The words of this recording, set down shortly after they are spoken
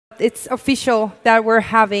it's official that we're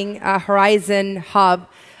having a Horizen hub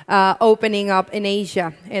opening up in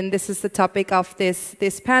Asia, and this is the topic of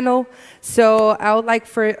this panel. So I would like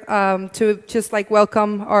to just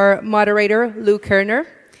welcome our moderator, Kerner.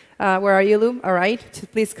 Where are you, Lu? All right,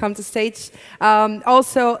 please come to stage.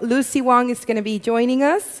 Also, Lucy Wang is going to be joining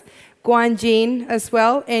us, Guan as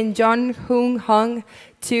well, and Jonghun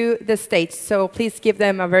to the stage. So please give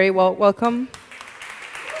them a very welcome.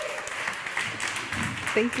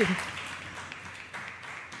 Thank you.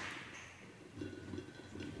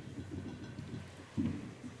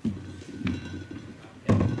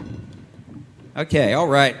 Okay, all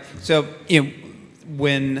right. So,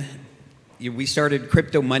 when we started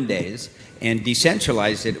Crypto Mondays and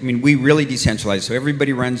decentralized it, I mean, we really decentralized. So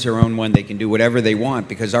everybody runs their own one. They can do whatever they want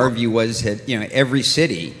because our view was that, every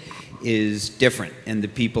city is different and the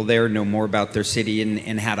people there know more about their city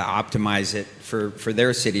and how to optimize it for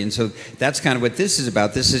their city. And so that's kind of what this is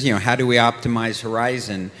about. This is, how do we optimize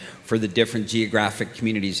Horizen for the different geographic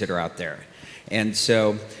communities that are out there? And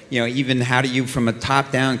so, even how do you, from a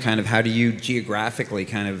top down how do you geographically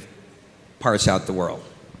parse out the world?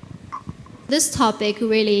 This topic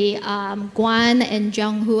really, Guan and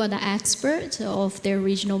Jonghun are the experts of their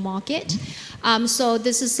regional market. So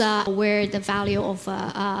this is where the value of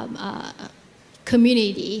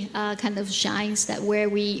community shines, that where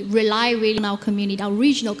we rely really on our community, our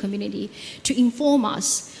regional community, to inform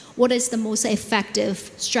us what is the most effective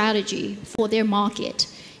strategy for their market.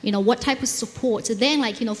 What type of support. So then,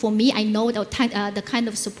 for me, I know the kind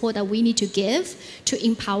of support that we need to give to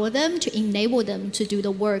empower them, to enable them to do the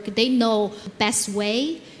work. They know the best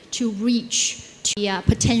way to reach the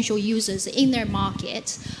potential users in their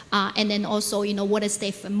market, and then also, what is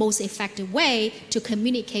the most effective way to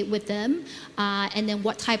communicate with them, and then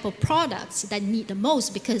what type of products that need the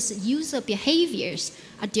most, because user behaviors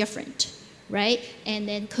are different, right? And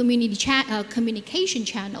then communication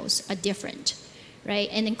channels are different. Right,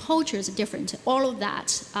 and then cultures are different. All of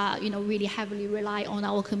that, really heavily rely on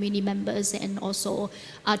our community members and also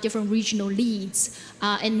different regional leads.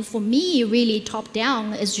 And for me, really top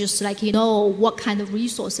down is just what kind of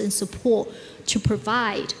resources and support to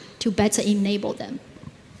provide to better enable them.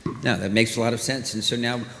 No, that makes a lot of sense. And so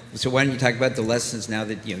why don't you talk about the lessons now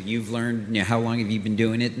that you've learned? How long have you been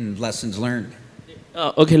doing it, and lessons learned?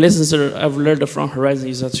 Okay, lessons I've learned from Horizen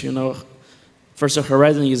is that first,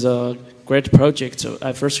 Horizen is a great project. So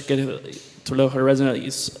I first get to know Horizen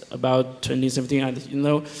is about 2017, and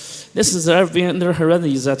lessons I've been under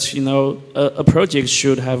Horizen is that a project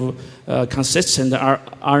should have consistent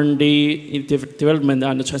R&D development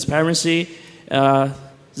and transparency.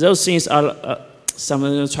 Those things are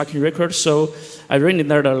some tracking records. So I really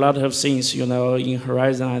learned a lot of things, in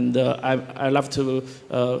Horizen, and I love to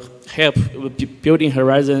help with building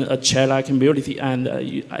Horizen a child community. And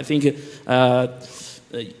I think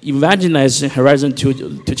evangelizing Horizen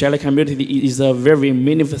to child community is a very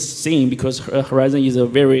meaningful thing, because Horizen is a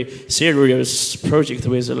very serious project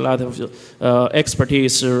with a lot of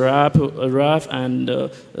expertise, RAP, and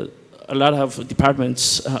a lot of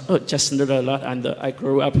departments. Just learned a lot, and I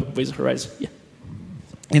grew up with Horizen. Yeah.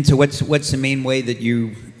 And so what's the main way that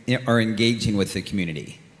you are engaging with the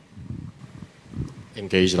community?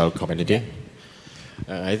 Engage our community?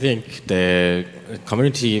 I think the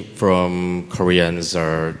community from Koreans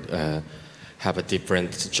have a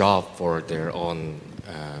different job for their own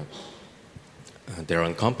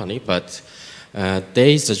company, but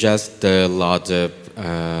they suggest a lot of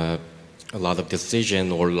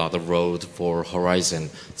decision or a lot of road for Horizen,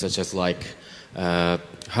 such as how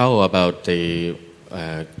about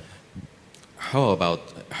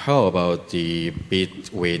the bit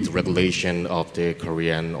with regulation of the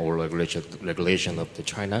Korean or regulation of the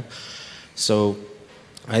China? So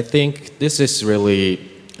I think this is really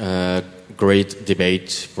a great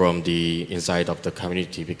debate from the inside of the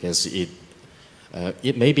community, because it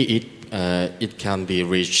can be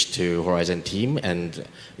reached to Horizen team, and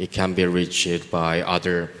it can be reached by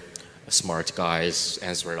other smart guys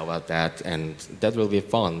answering about that, and that will be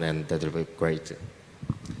fun and that will be great.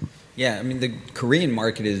 Yeah, I mean, the Korean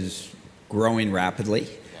market is growing rapidly.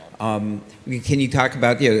 Can you talk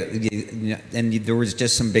about, and there was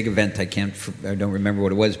just some big event, I don't remember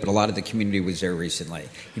what it was, but a lot of the community was there recently.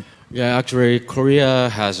 Yeah, actually, Korea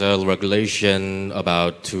has a regulation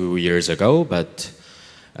about 2 years ago, but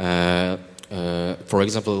for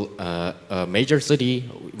example, a major city,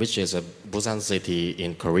 which is a Busan city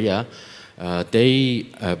in Korea, they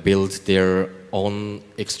built their own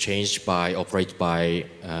exchange operate by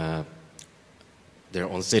their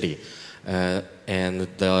own city. And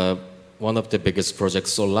one of the biggest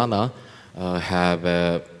projects, Solana, have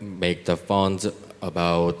make the fund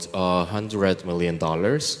about $100 million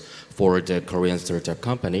for the Korean startup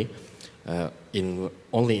company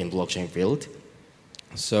only in blockchain field.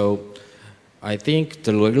 So I think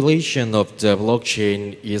the regulation of the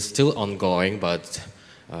blockchain is still ongoing, but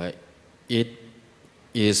it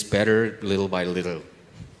is better little by little.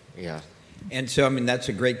 Yeah. And so, I mean, that's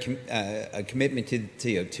a great a commitment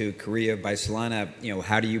to Korea by Solana.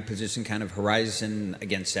 How do you position kind of Horizen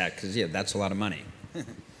against that? Because that's a lot of money.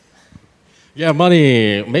 Yeah,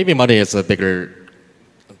 maybe money is a bigger.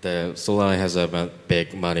 The Solana has a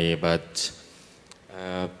big money, but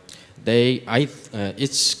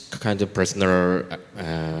it's kind of personal.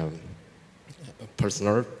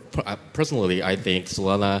 Personally, I think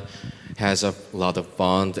Solana has a lot of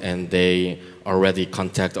fund, and they already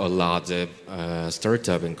contact a lot of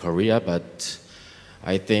startup in Korea. But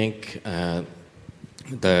I think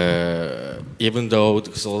even though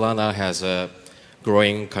Solana has a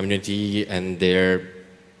growing community and their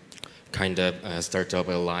kind of startup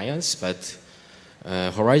alliance, but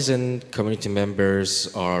Horizen community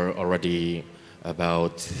members are already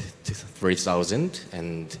about 3,000,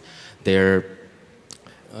 and they're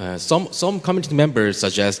some community members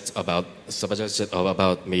suggested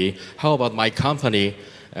about me. How about my company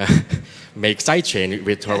make sidechain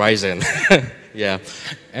with Horizen? Yeah,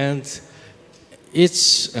 and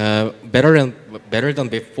it's better than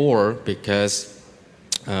before because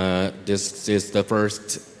this is the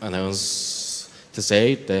first announce to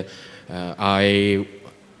say that I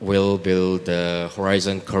will build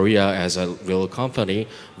Horizen Korea as a real company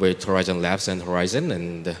with Horizen Labs and Horizen,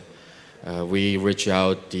 and we reach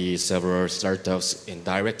out the several startups in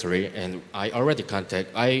directory, and I already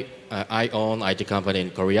I own IT company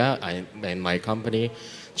in Korea, and my company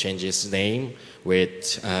changes name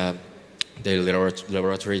with the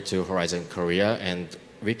laboratory to Horizen Korea, and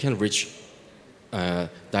we can reach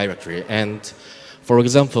directory. And for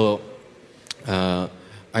example,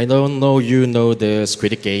 I don't know you know the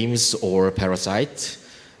Squid Games or Parasite.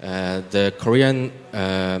 The Korean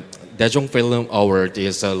Daejong Film Award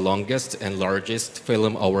is the longest and largest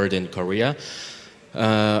film award in Korea.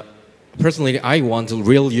 Personally, I want a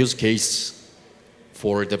real use case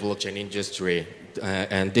for the blockchain industry,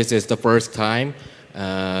 and this is the first time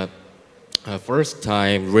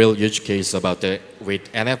real use case about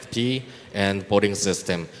with NFT and voting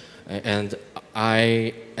system. And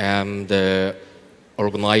I am the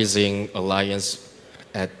organizing alliance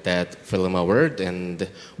at that film award, and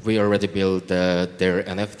we already built their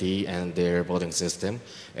NFT and their voting system,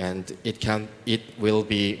 and it will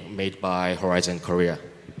be made by Horizen Korea.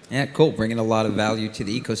 Yeah, cool. Bringing a lot of value to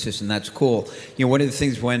the ecosystem. That's cool. One of the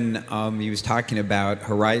things when he was talking about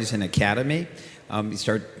Horizen Academy, he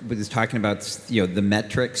was talking about the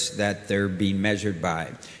metrics that they're being measured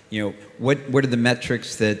by. What are the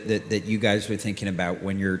metrics that you guys are thinking about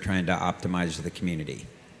when you're trying to optimize the community?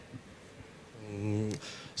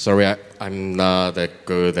 Sorry, I'm not that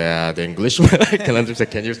good at English, but I can understand.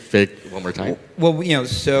 Can you speak one more time? Well,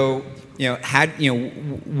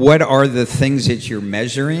 what are the things that you're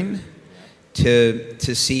measuring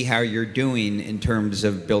to see how you're doing in terms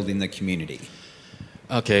of building the community?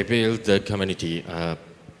 Okay, build the community.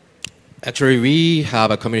 Actually, we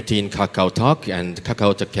have a community in KakaoTalk, and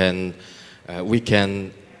KakaoTalk we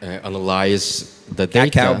can analyze the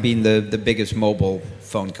data. Kakao being the biggest mobile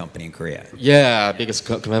phone company in Korea. Yeah, biggest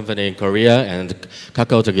company in Korea, and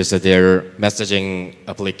KakaoTalk is their messaging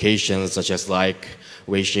applications such as like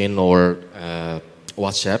Weixin or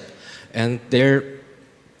WhatsApp, and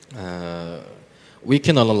we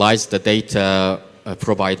can analyze the data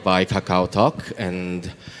provided by KakaoTalk,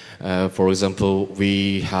 and for example,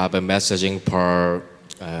 we have a messaging per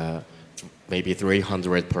maybe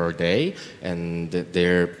 300 per day, and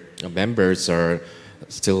their members are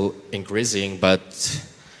still increasing, but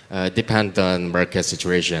depend on market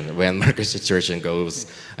situation. When market situation goes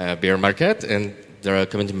bear market, and their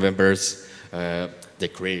community members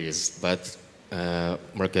decrease, but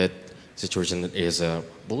market situation is a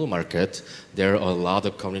bull market, there are a lot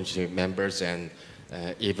of community members, and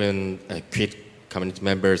even quit community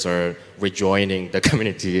members are rejoining the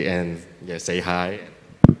community and say hi.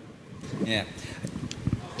 Yeah.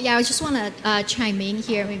 Yeah, I just want to chime in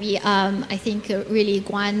here. Maybe I think really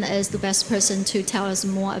Guan is the best person to tell us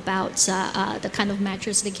more about the kind of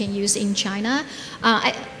metrics they can use in China.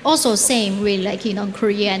 Also, same really like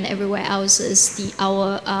Korea and everywhere else is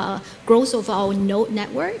our growth of our node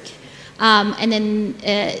network, and then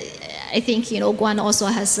I think Guan also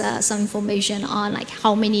has some information on like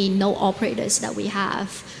how many node operators that we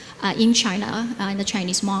have. in China, in the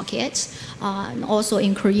Chinese market, and also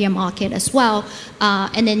in Korean market as well.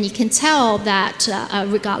 And then you can tell that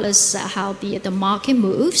regardless how the market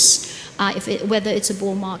moves, whether it's a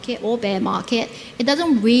bull market or bear market, it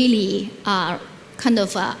doesn't really kind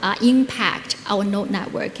of impact our node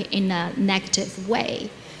network in a negative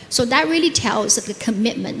way. So that really tells the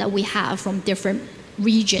commitment that we have from different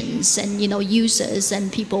regions and users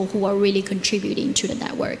and people who are really contributing to the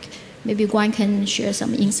network. Maybe Guan can share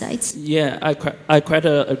some insights. Yeah, I quite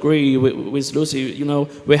agree with Lucy.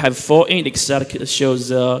 We have 4 indexes that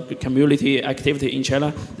shows community activity in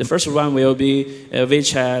China. The first one will be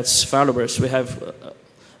WeChat's followers. We have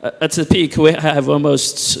at the peak we have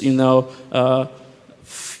almost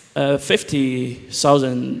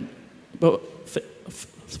 50,000.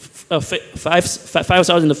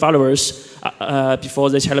 5,000 followers before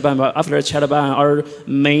the China ban, but after the China ban, our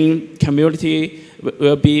main community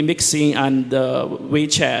will be mixing and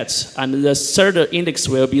WeChat, and the third index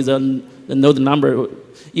will be the node number.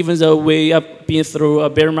 Even though we have been through a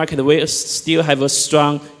bear market, we still have a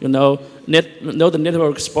strong, node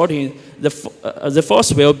network supporting. The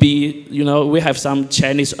fourth will be, we have some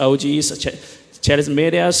Chinese OGs, Chinese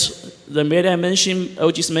medias. The media mentioned,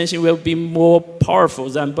 OGs mentioned, will be more powerful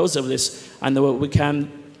than both of this, and we can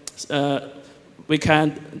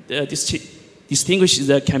distinguish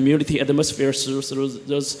the community atmosphere through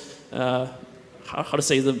those how to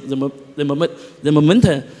say the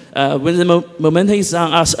momentum. When the momentum is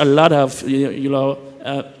on us, a lot of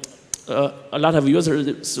a lot of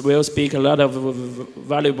users will speak a lot of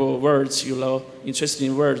valuable words,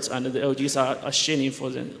 interesting words, and the OGs are shining for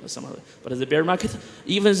them. But the bear market,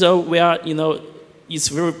 even though we are, it's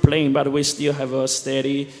very plain, but we still have a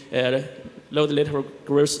steady low lateral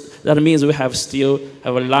growth. That means we still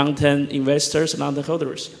have a long-term investors, long-term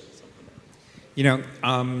holders.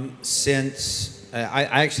 Since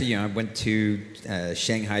I actually, I went to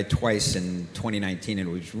Shanghai twice in 2019,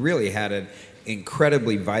 and we've really had an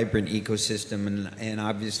incredibly vibrant ecosystem, and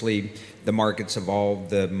obviously the market's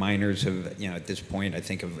evolved. The miners have, at this point, I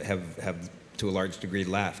think have to a large degree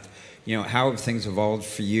left. How have things evolved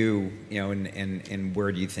for you, and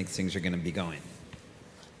where do you think things are going to be going?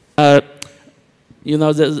 The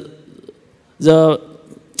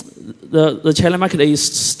China market is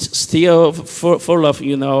still full of,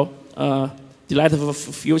 delightful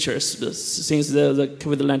futures since the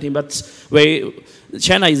COVID-19. But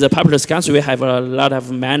China is a populous country. We have a lot of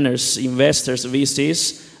miners, investors,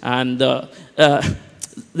 VCs, and the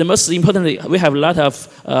most importantly, we have a lot of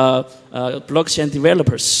blockchain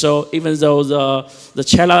developers. So even though the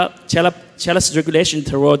China's regulation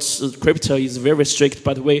towards crypto is very strict,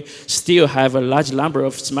 but we still have a large number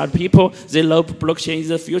of smart people. They love blockchain in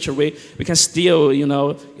the future. We can still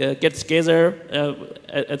get together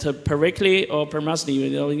per weekly or per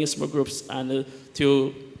monthly, in small groups, and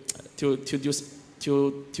to do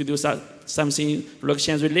something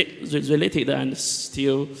blockchain related, and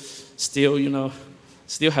still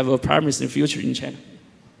have a promising future in China.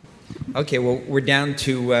 Okay, well, we're down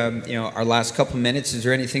to our last couple minutes. Is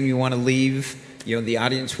there anything you want to leave the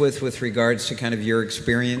audience with regards to kind of your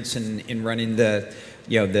experience in running the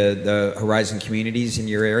Horizen communities in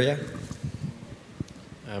your area?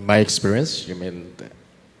 My experience, you mean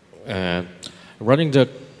running the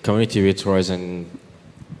community with Horizen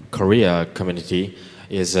Korea community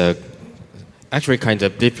is actually kind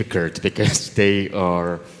of difficult because they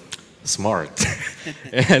are smart.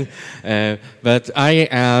 But I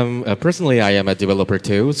am personally I am a developer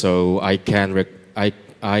too, so I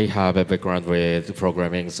have a background with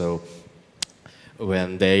programming. So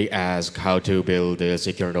when they ask how to build a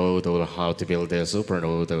secure node or how to build a super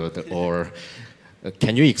node, or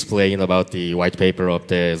can you explain about the white paper of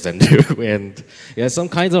the ZenCon0? And some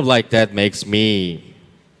kinds of like that makes me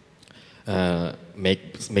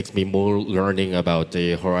makes me more learning about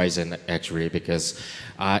the Horizen actually, because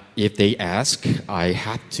if they ask, I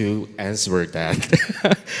have to answer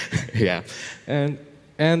that. Yeah, and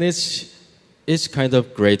it's kind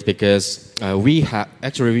of great because we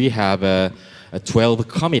have a 12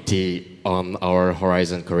 committee on our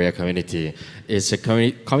Horizen Korea community. It's a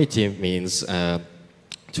committee means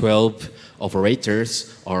 12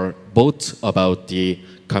 operators are both about the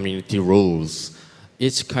community rules.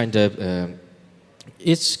 It's kind of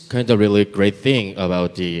really great thing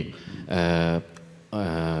about the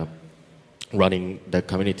running the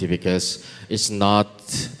community, because it's not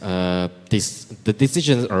the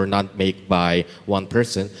decisions are not made by one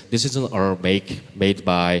person. Decisions are made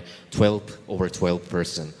by 12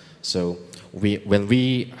 person. So when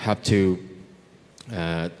we have to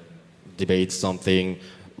debate something,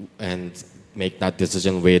 and make that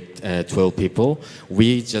decision with 12 people.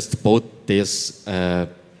 We just bought this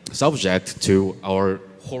subject to our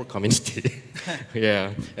whole community.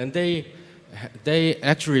 Yeah, and they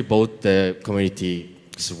actually bought the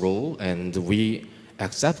community's role, and we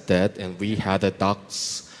accept that, and we had a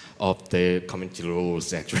docs of the community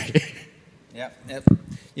rules actually.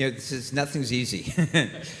 Yeah, this is nothing's easy.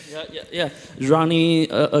 Yeah. Running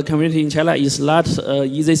a community in China is not an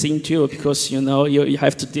easy thing too, because you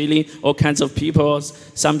have to deal with all kinds of people.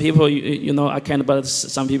 Some people are kind, but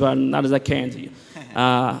some people are not that kind.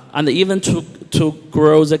 And even to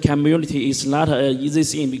grow the community is not an easy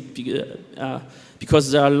thing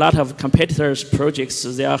because there are a lot of competitors projects.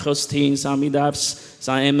 They are hosting some meetups,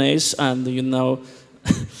 some MAs, and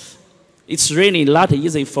it's really not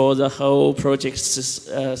easy for the whole project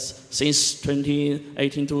since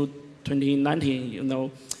 2018 to 2019,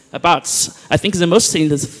 But I think the most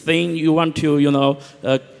important thing you want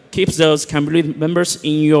to, keep those community members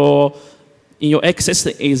in your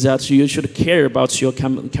ecosystem is that you should care about your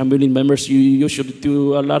community members. You should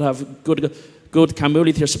do a lot of good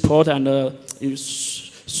community support and you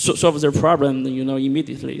solve their problem,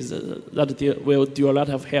 immediately. That will do a lot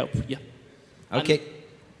of help. Yeah. Okay.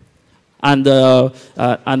 And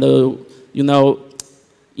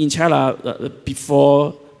in China,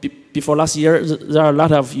 before last year, there are a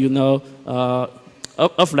lot of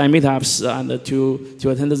offline meetups, and to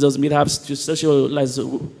attend those meetups, to socialize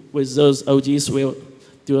with those OGs will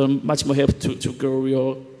do much more help to grow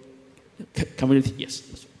your community. Yes.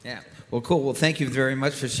 Yeah. Well, cool. Well, thank you very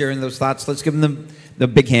much for sharing those thoughts. Let's give them the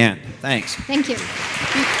big hand. Thanks. Thank you.